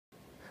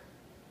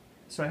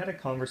So I had a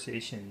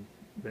conversation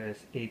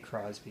with A.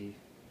 Crosby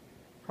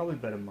probably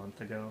about a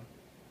month ago,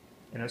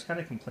 and I was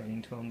kind of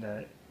complaining to him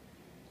that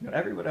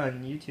everyone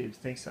on YouTube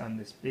thinks I'm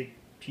this big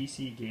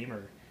PC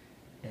gamer,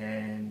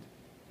 and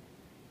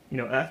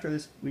after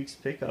this week's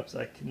pickups,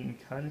 I can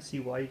kind of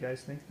see why you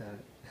guys think that.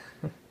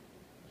 'Cause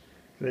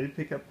I did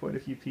pick up quite a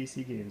few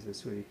PC games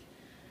this week.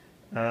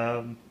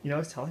 I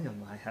was telling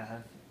him I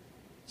have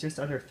just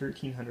under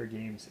 1,300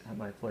 games at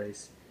my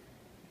place,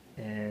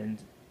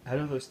 and out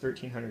of those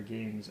 1,300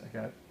 games, I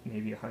got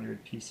maybe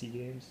 100 PC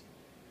games.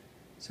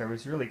 So I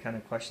was really kind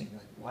of questioning,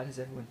 like, why does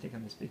everyone think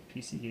I'm this big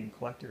PC game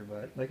collector?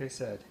 But like I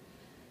said,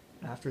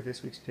 after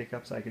this week's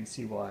pickups, I can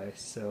see why.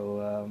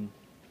 So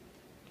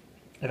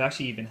I've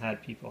actually even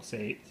had people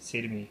say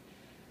to me,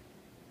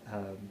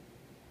 um,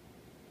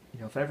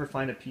 if I ever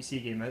find a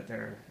PC game out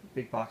there, a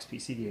big box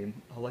PC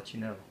game, I'll let you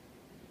know.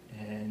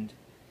 And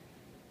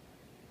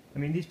I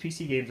mean, these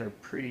PC games are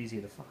pretty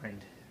easy to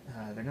find.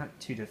 They're not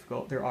too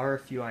difficult. There are a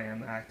few I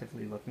am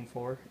actively looking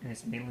for, and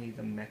it's mainly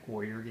the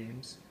MechWarrior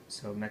games.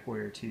 So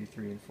MechWarrior 2,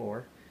 3, and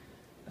 4.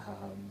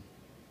 Um,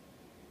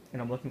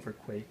 and I'm looking for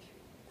Quake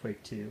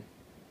 2.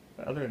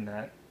 But other than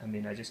that, I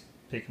mean, I just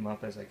pick them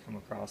up as I come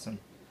across them.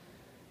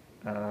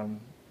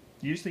 Um,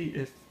 Usually,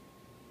 if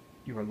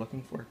you are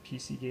looking for a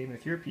PC game,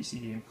 if you're a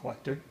PC game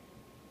collector,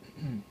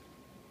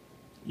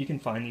 you can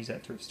find these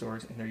at thrift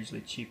stores, and they're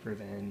usually cheaper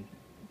than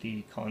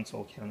the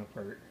console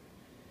counterpart.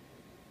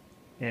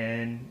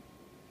 And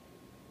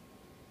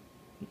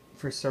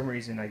for some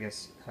reason, I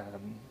guess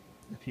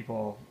the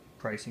people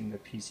pricing the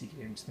PC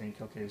games think,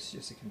 okay, it's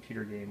just a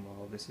computer game.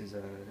 Well, this is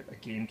a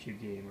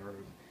GameCube game or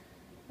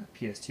a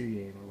PS2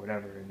 game or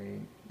whatever,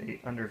 and they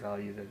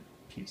undervalue the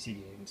PC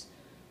games.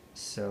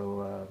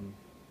 So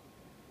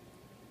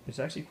there's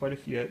actually quite a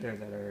few out there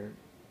that are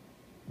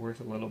worth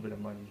a little bit of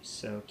money.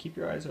 So keep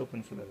your eyes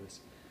open for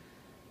those.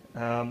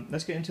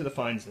 Let's get into the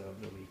finds though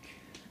of the week.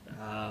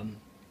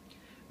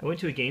 I went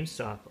to a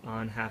GameStop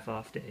on half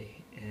off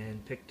day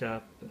and picked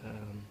up,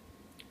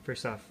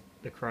 first off,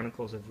 the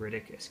Chronicles of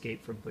Riddick: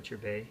 Escape from Butcher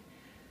Bay.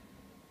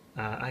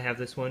 I have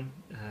this one.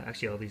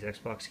 Actually, all these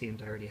Xbox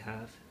games I already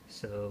have.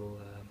 So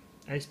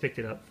I just picked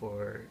it up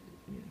for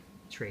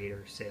trade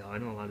or sale. I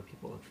know a lot of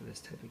people look for this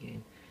type of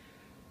game.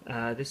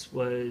 This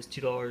was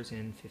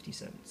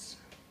 $2.50.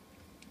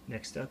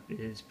 Next up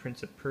is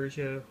Prince of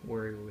Persia: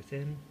 Warrior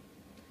Within.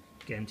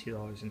 Again,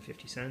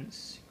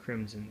 $2.50.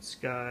 Crimson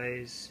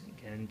Skies,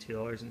 again,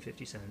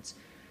 $2.50.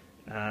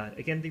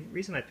 Again, the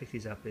reason I pick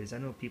these up is I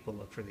know people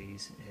look for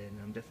these, and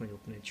I'm definitely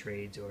open to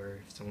trades or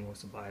if someone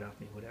wants to buy it off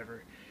me,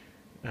 whatever.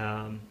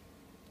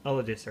 All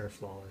of this are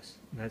flawless.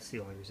 And that's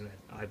the only reason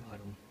I bought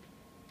them.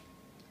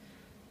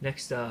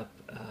 Next up,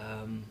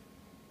 I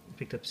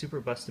picked up Super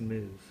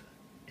Bust-A-Move,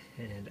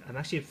 and I'm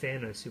actually a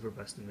fan of Super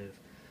Bust-A-Move.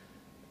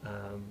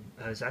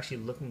 I was actually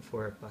looking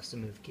for a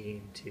Bust-A-Move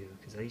game too,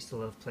 because I used to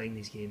love playing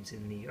these games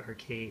in the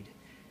arcade,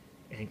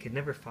 and could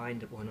never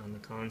find one on the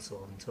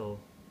console until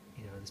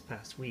this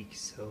past week.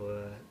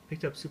 So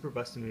picked up Super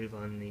Bust-A-Move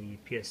on the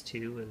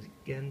PS2.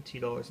 Again,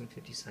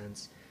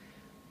 $2.50.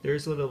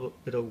 There's a little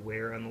bit of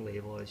wear on the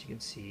label, as you can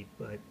see,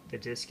 but the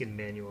disc and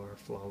manual are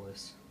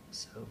flawless.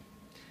 So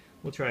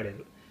we'll try it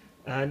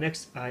out.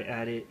 Next, I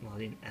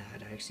didn't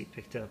add, I actually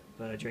picked up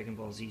Dragon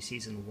Ball Z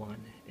Season 1,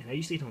 and I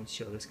usually don't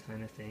show this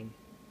kind of thing.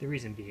 The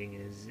reason being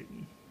is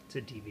it's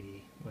a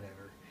DVD,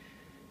 whatever.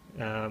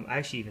 I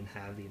actually even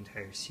have the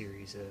entire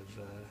series of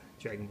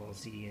Dragon Ball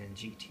Z and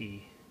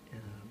GT.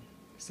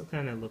 Still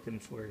kind of looking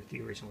for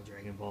the original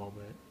Dragon Ball,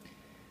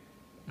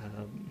 but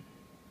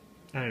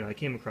I don't know, I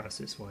came across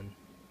this one,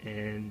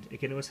 and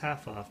again, it was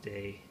half off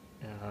day.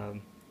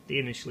 They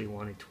initially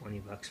wanted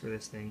 $20 for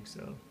this thing,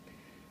 so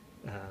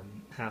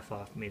half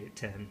off made it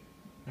 10.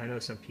 I know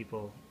some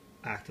people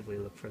actively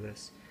look for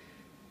this.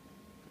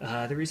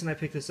 The reason I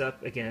picked this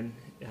up, again,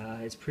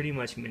 it's pretty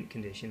much mint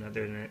condition,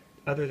 other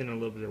than a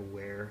little bit of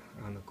wear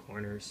on the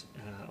corners.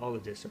 All the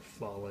discs are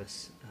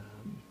flawless.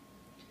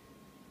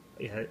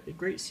 Yeah, a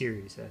great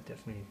series. I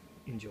definitely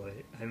enjoy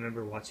it. I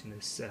remember watching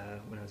this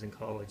when I was in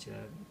college.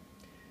 A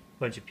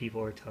bunch of people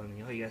were telling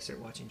me, "Oh, you gotta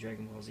start watching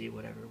Dragon Ball Z,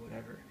 whatever,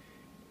 whatever."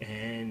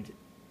 And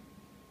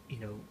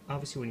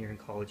obviously, when you're in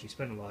college, you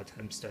spend a lot of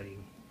time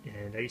studying.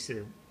 And I used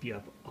to be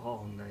up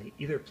all night,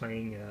 either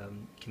playing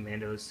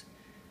Commandos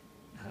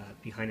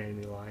behind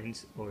enemy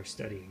lines or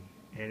studying,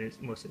 and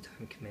it's most of the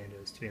time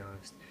Commandos, to be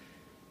honest.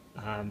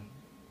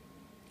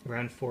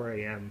 Around 4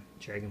 a.m.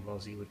 Dragon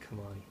Ball Z would come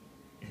on,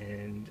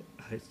 and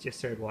I just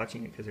started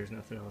watching it because there's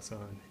nothing else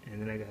on,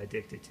 and then I got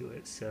addicted to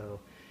it.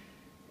 So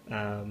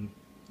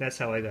that's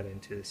how I got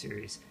into the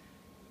series.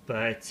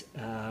 But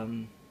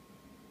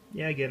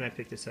yeah, again, I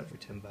picked this up for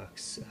 $10.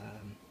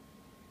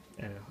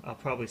 I don't know, I'll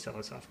probably sell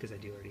this off because I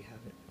do already have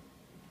it.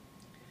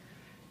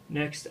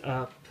 Next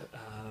up,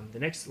 the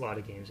next lot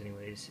of games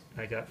anyways,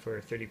 I got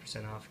for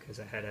 30% off because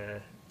I had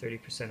a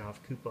 30%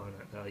 off coupon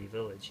at Value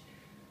Village.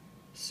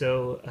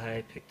 So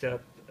I picked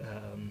up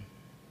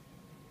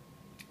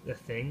The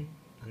Thing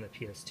on the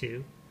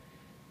PS2.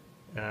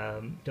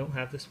 Don't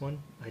have this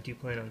one. I do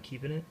plan on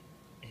keeping it.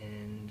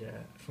 and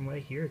from what I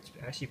hear, it's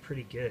actually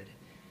pretty good.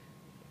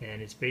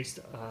 And it's based,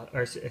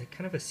 or it's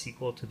kind of a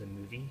sequel to the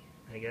movie,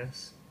 I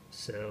guess.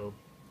 So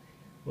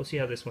we'll see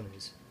how this one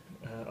is.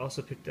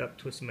 Also picked up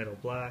Twisted Metal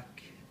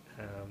Black.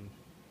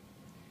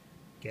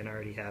 Again, I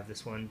already have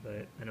this one,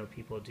 but I know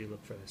people do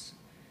look for this.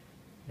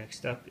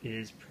 Next up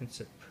is Prince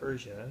of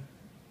Persia,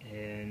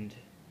 and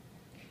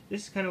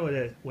this is kind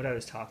of what I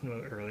was talking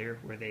about earlier,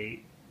 where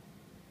they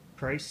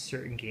price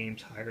certain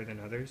games higher than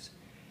others.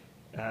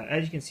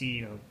 As you can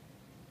see,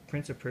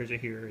 Prince of Persia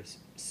here is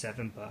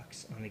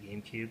 $7 on the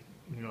GameCube.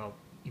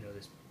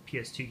 This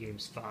PS2 game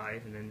is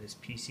 $5, and then this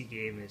PC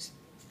game is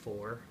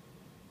 $4.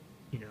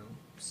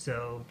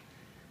 So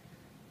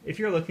if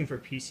you're looking for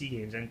PC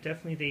games, and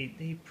definitely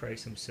they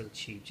price them so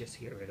cheap just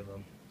to get rid of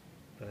them.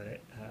 But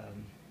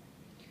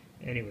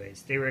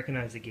anyways, they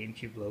recognize the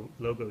GameCube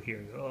logo here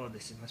and go, oh,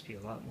 this must be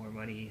a lot more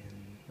money,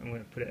 and I'm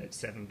going to put it at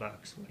 $7,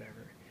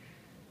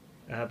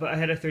 whatever. But I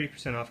had a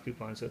 30% off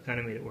coupon, so it kind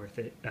of made it worth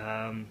it.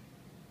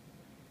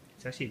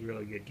 It's actually a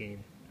really good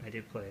game. I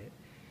did play it.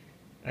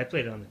 I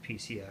played it on the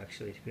PC,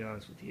 actually, to be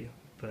honest with you.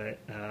 But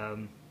I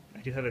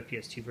do have a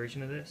PS2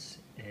 version of this,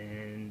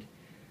 and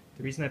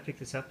the reason I picked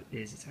this up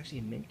is it's actually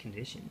in mint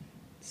condition.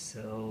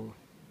 So,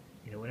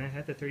 when I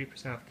had the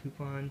 30% off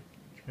coupon,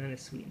 kind of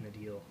sweetened the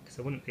deal, because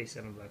I wouldn't pay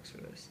 $7 for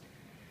this.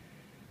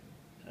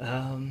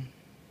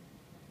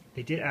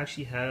 They did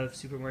actually have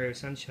Super Mario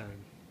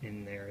Sunshine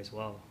in there as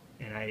well,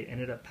 and I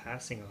ended up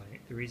passing on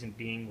it. The reason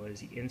being was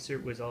the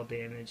insert was all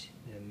damaged,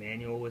 the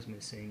manual was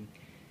missing,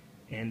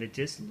 and the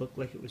disc looked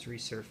like it was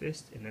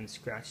resurfaced and then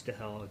scratched to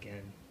hell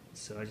again.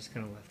 So I just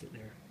kind of left it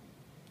there.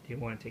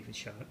 Didn't want to take the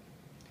shot.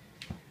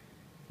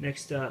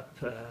 Next up,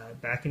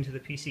 back into the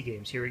PC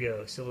games. Here we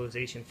go.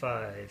 Civilization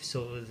 5,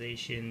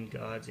 Civilization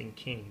Gods and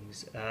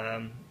Kings.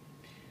 I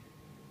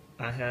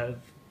have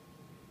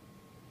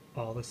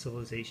all the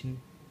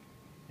Civilization,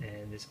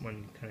 and this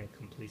one kind of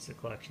completes the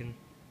collection.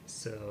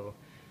 So,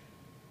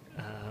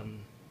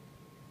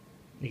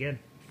 again,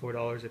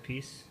 $4 a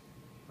piece,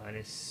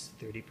 minus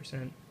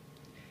 30%.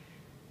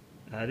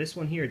 This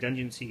one here,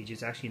 Dungeon Siege,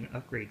 is actually an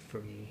upgrade for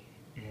me,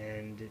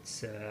 and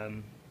it's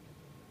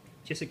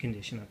just a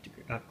condition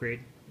upgrade.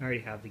 I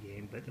already have the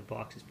game, but the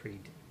box is pretty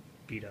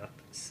beat up,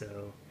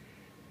 so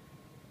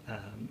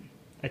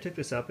I took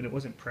this up, and it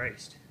wasn't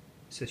priced.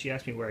 So she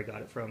asked me where I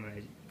got it from, and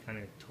I kind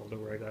of told her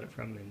where I got it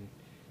from, and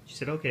she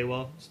said, okay,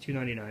 well, it's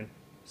 $2.99,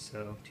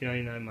 so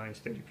 $2.99 minus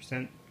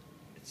 30%,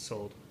 it's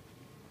sold.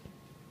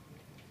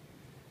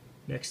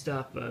 Next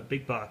up, a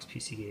big box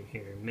PC game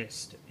here,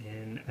 Myst,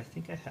 and I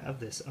think I have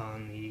this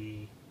on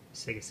the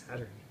Sega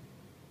Saturn.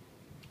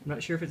 I'm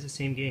not sure if it's the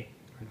same game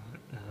or not.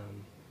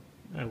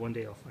 One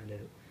day I'll find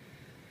out.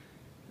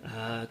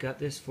 Got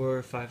this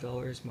for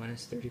 $5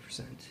 minus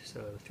 30%,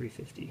 so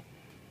 $3.50.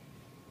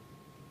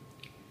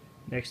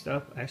 Next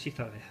up, I actually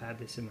thought I had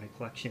this in my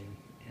collection,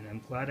 and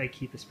I'm glad I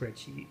keep a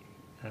spreadsheet.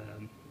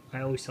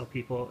 I always tell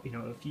people,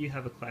 if you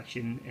have a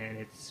collection and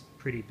it's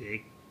pretty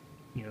big,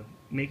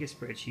 make a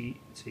spreadsheet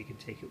so you can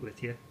take it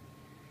with you.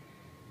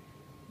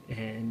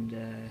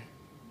 And,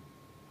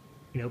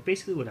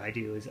 basically what I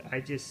do is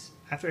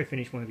after I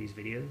finish one of these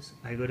videos,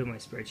 I go to my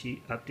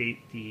spreadsheet, update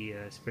the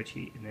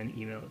spreadsheet, and then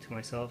email it to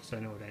myself so I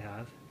know what I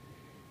have.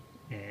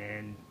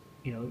 And,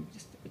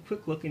 just a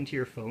quick look into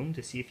your phone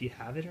to see if you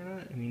have it or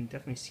not. I mean,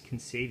 definitely can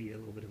save you a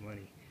little bit of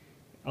money.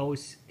 I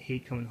always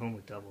hate coming home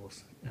with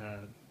doubles.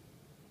 At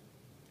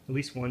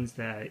least ones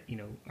that,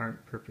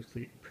 aren't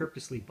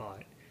purposely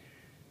bought.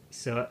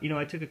 So,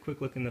 I took a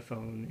quick look in the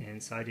phone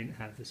and saw I didn't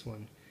have this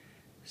one.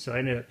 So I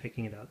ended up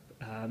picking it up.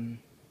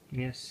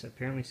 Yes,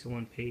 apparently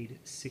someone paid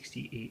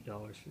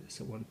 $68 for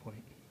this at one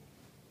point.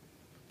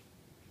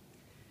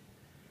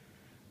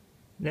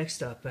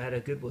 Next up, I had a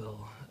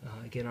Goodwill.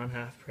 Again, on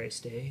half price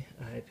day,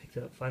 I picked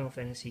up Final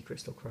Fantasy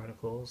Crystal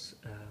Chronicles.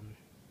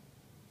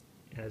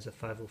 As a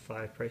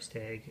 505 price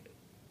tag,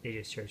 they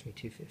just charged me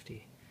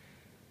 $250.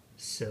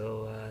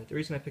 So the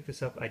reason I picked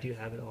this up, I do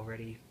have it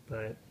already,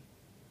 but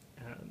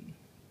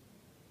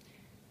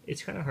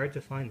it's kind of hard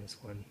to find this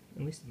one,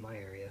 at least in my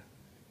area.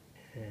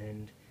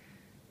 And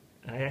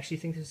I actually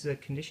think this is a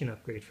condition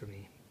upgrade for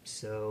me.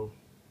 So,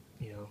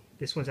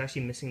 this one's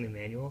actually missing the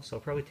manual, so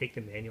I'll probably take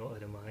the manual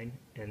out of mine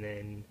and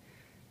then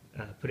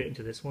put it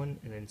into this one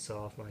and then sell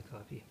off my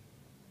copy.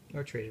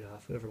 Or trade it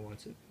off, whoever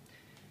wants it.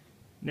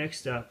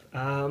 Next up,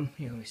 let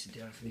me sit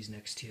down for these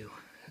next two.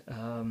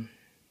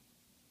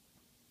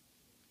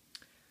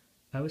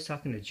 I was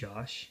talking to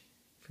Josh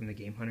from the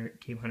Game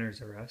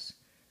Hunters R Us,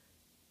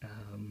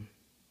 and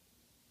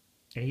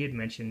he had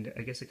mentioned,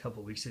 I guess a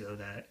couple weeks ago,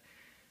 that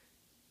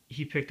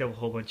he picked up a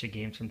whole bunch of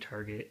games from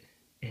Target,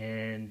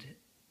 and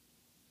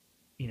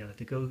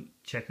to go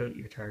check out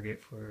your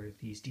Target for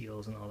these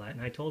deals and all that.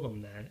 And I told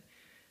him that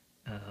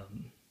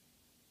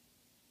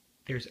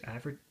there's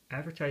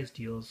advertised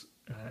deals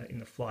in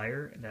the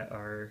flyer that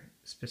are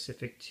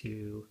specific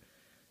to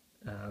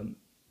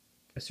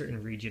a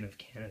certain region of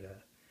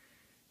Canada.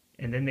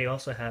 And then they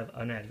also have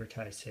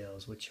unadvertised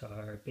sales, which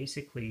are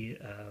basically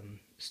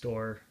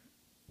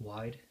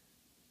store-wide.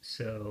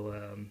 So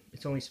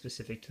it's only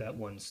specific to that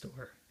one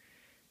store.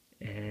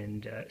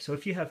 And so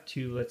if you have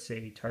two, let's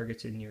say,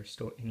 targets in your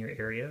store in your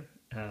area,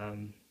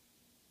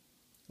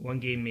 one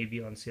game may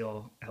be on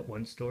sale at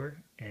one store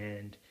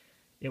and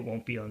it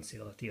won't be on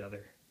sale at the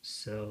other.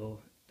 So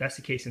that's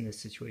the case in this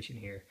situation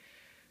here.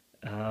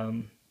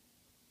 Um,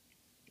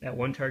 at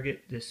one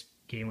target, this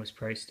game was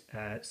priced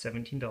at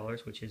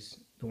 $17, which is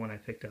the one I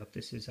picked up.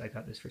 I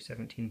got this for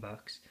 17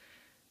 bucks.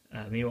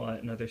 Meanwhile,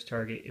 at another's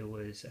target, it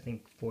was I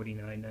think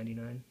 49.99,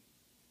 and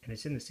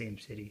it's in the same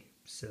city.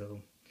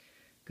 So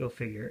go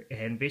figure.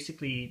 And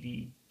basically,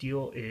 the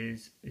deal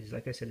is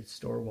like I said, it's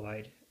store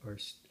wide or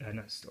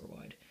not store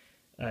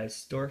wide,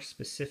 store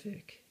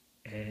specific.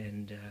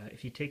 And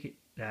if you take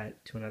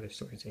that to another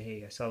store and say,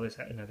 "Hey, I saw this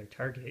at another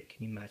Target.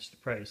 Can you match the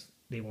price?"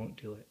 They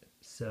won't do it.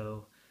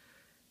 So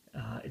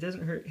it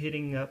doesn't hurt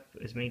hitting up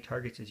as many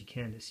Targets as you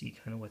can to see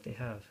kind of what they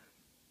have.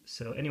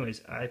 So,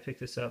 anyways, I picked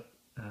this up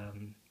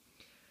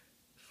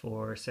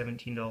for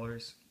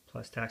 $17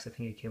 plus tax. I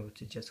think it came up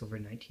to just over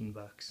 19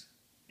 bucks.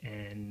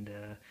 And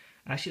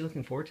actually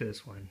looking forward to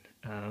this one.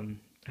 I've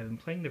been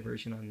playing the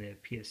version on the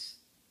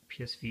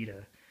PS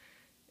Vita,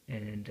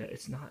 and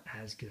it's not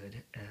as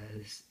good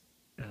as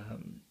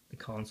the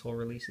console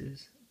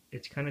releases.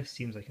 It kind of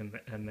seems like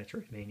a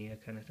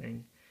Metroidvania kind of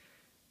thing,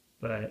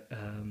 but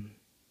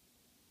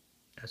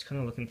I was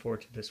kind of looking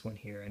forward to this one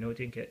here. I know it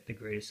didn't get the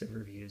greatest of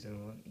reviews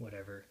and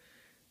whatever,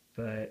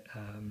 but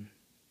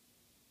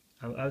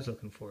I was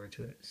looking forward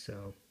to it.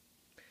 So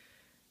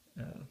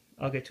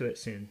I'll get to it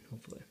soon,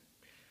 hopefully.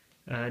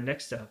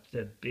 Next up,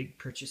 the big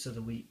purchase of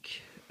the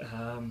week.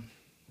 I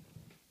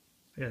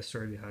got a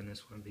story behind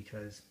this one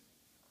because...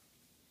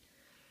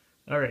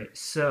 Alright,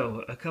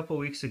 so a couple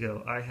weeks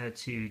ago, I had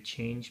to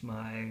change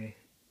my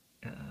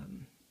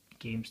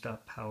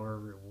GameStop Power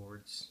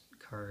Rewards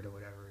card, or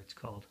whatever it's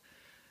called,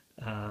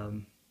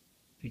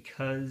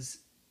 because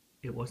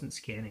it wasn't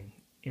scanning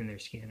in their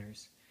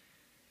scanners.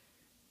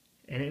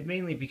 And it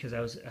mainly because I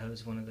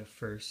was one of the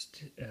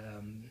first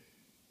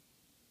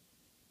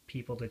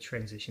people to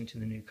transition to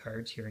the new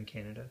cards here in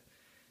Canada,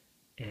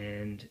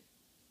 and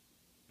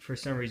for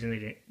some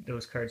reason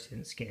those cards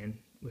didn't scan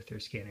with their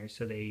scanners,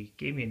 so they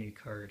gave me a new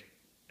card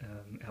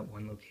at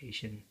one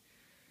location,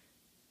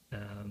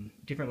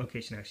 different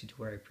location actually to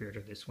where I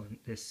pre-ordered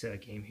this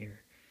game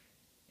here.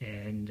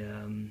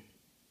 And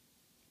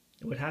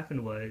what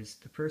happened was,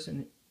 the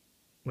person,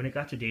 when it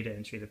got to data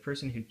entry, the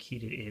person who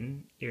keyed it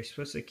in, they were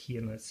supposed to key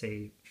in, let's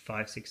say,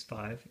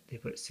 565, they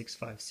put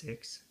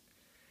 656,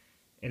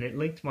 and it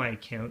linked my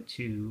account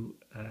to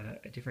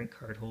a different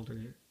card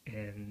holder,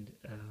 and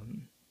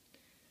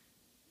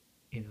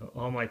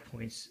all my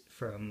points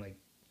from, like,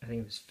 I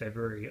think it was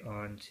February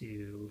on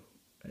to,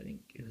 I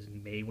think it was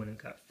May when it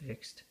got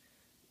fixed.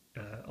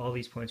 All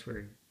these points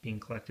were being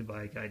collected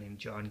by a guy named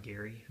John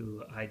Gary,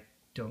 who I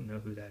don't know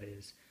who that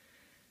is.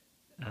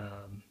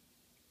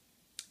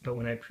 But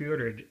when I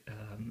pre-ordered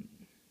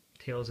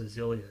Tales of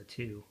Xillia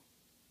 2,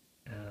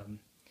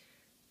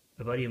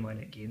 a buddy of mine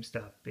at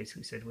GameStop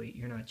basically said, "Wait,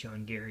 you're not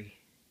John Gary."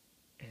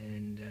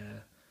 And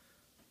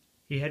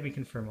he had me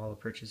confirm all the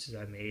purchases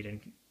I made,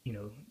 and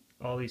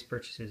all these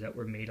purchases that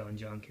were made on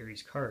John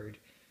Gary's card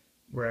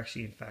were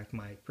actually in fact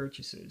my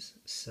purchases.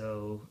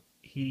 So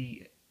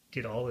he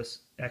did all this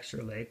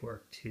extra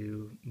legwork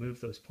to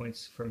move those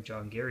points from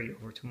John Gary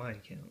over to my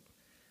account.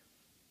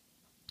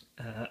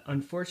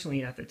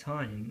 Unfortunately, at the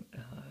time,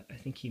 I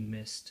think he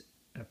missed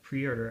a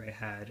pre-order I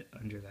had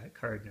under that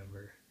card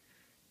number,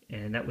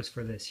 and that was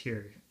for this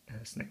here,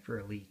 Sniper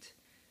Elite.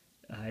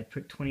 I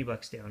put 20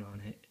 bucks down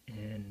on it,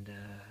 and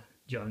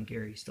John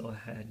Gary still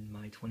had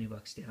my 20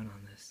 bucks down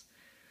on this.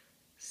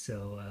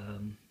 So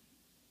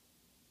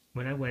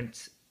when I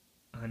went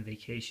on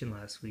vacation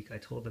last week, I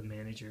told the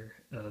manager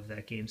of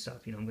that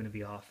GameStop, I'm going to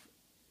be off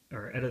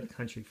or out of the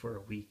country for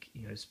a week.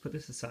 Just put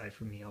this aside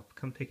for me. I'll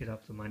come pick it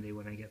up the Monday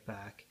when I get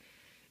back.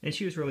 And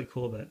she was really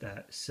cool about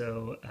that.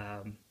 So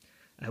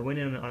I went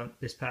in on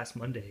this past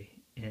Monday,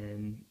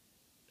 and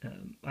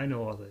I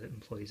know all the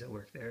employees that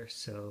work there.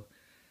 So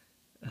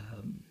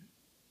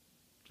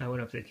I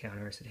went up to the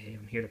counter. I said, "Hey,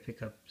 I'm here to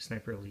pick up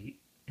Sniper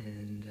Elite."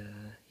 And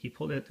he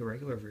pulled out the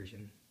regular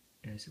version.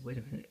 And I said, "Wait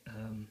a minute.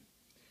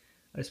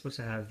 I was supposed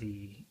to have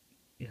the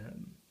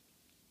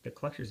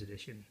collector's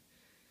edition."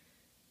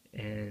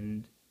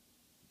 And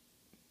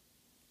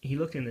he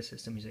looked in the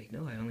system. He's like,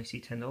 "No, I only see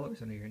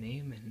 $10 under your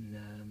name."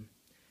 And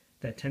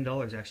that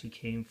 $10 actually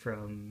came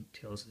from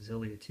Tales of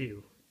Xillia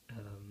 2.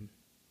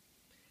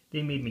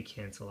 They made me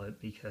cancel it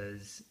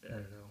because, I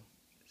don't know,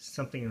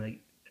 something like,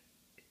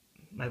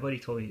 my buddy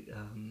told me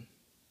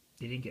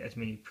they didn't get as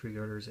many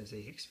pre-orders as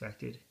they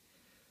expected,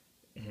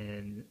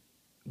 and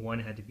one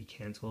had to be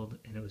canceled,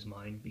 and it was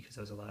mine because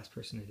I was the last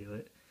person to do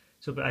it.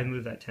 So, but I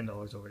moved that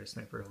 $10 over to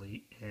Sniper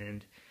Elite,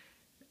 and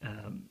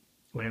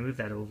when I moved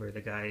that over,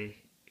 the guy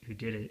who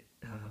did it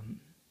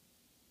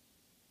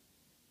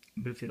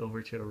moved it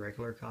over to a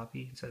regular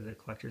copy instead of the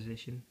collector's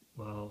edition.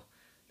 Well,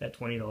 that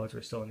 $20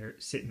 was still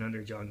sitting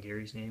under John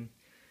Gary's name.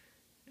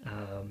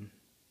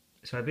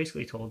 So I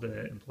basically told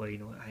the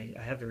employee, I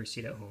have the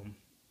receipt at home.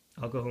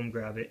 I'll go home,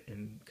 grab it,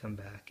 and come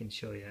back and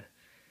show you.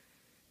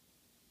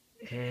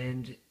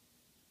 And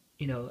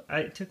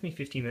it took me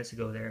 15 minutes to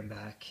go there and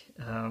back.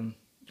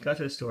 Got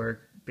to the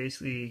store,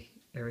 basically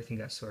everything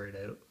got sorted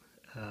out.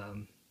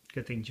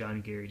 Good thing John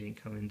and Gary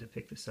didn't come in to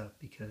pick this up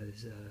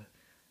because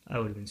I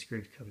would have been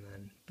screwed come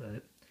then.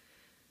 But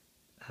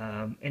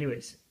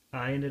anyways,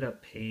 I ended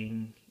up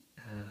paying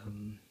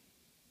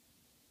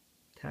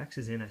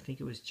taxes in. I think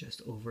it was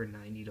just over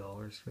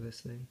 $90 for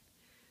this thing,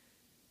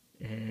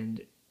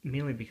 and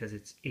mainly because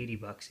it's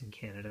 $80 in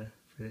Canada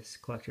for this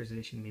collector's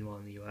edition. Meanwhile,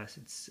 in the U.S.,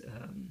 it's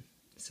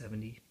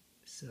 70.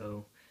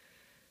 So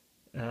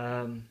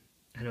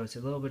I know it's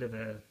a little bit of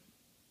a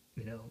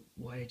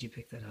why did you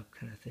pick that up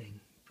kind of thing,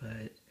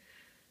 but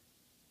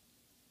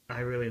I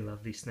really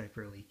love these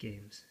Sniper Elite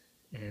games.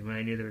 And when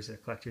I knew there was a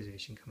collector's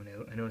edition coming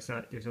out, I know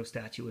there's no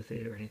statue with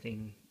it or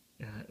anything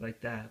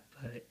like that,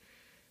 but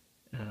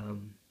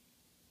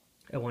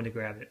I wanted to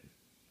grab it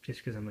just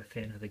because I'm a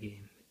fan of the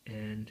game.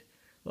 And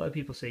a lot of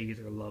people say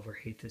either love or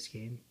hate this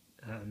game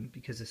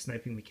because the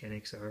sniping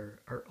mechanics are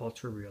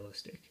ultra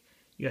realistic.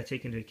 You got to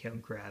take into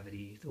account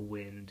gravity, the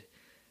wind,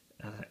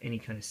 any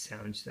kind of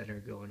sounds that are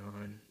going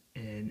on,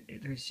 and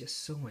there's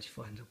just so much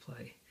fun to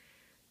play.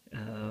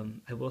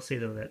 I will say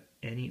though that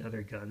any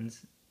other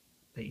guns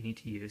that you need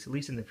to use, at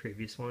least in the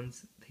previous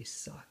ones, they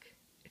suck.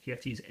 If you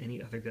have to use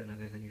any other gun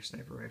other than your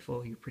sniper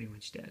rifle, you're pretty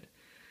much dead.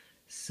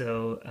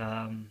 So,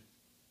 I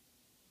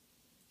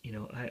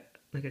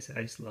like I said,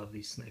 I just love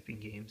these sniping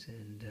games,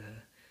 and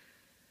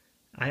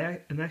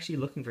I'm actually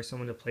looking for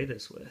someone to play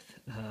this with.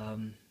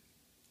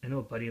 I know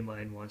a buddy of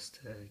mine wants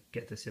to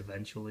get this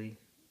eventually,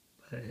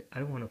 but I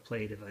don't want to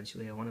play it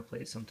eventually. I want to play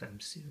it sometime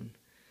soon,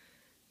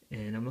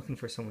 and I'm looking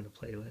for someone to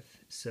play with.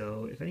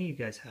 So if any of you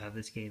guys have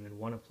this game and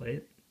want to play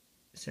it,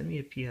 send me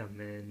a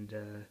PM, and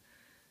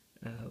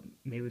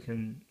maybe we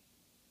can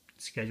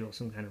schedule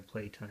some kind of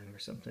play time or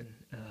something.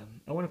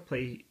 I want to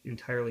play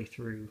entirely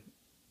through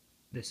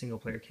the single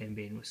player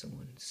campaign with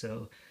someone.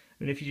 So,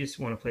 I mean, if you just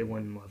want to play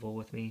one level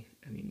with me,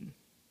 I mean,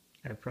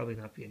 I'd probably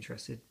not be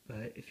interested.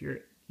 But if you're,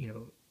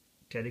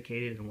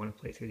 dedicated and want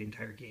to play through the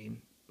entire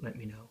game, let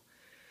me know.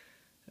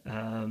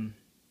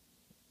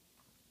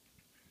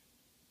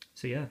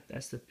 So yeah,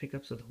 that's the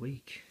pickups of the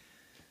week.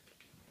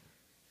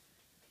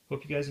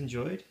 Hope you guys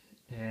enjoyed,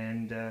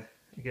 and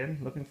again,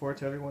 looking forward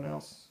to everyone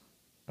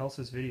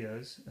else's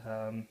videos.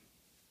 I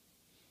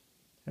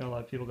know a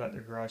lot of people got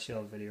their garage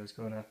sale videos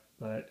going up,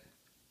 but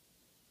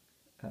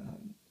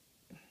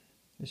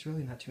there's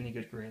really not too many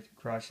good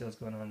garage sales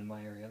going on in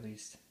my area, at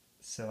least.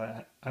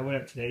 So I went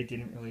up today,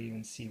 didn't really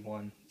even see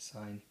one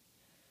sign.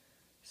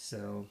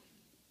 So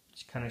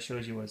it kind of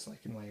shows you what it's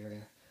like in my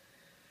area.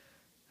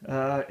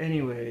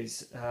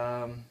 Anyways,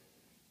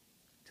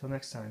 till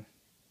next time,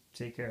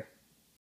 take care.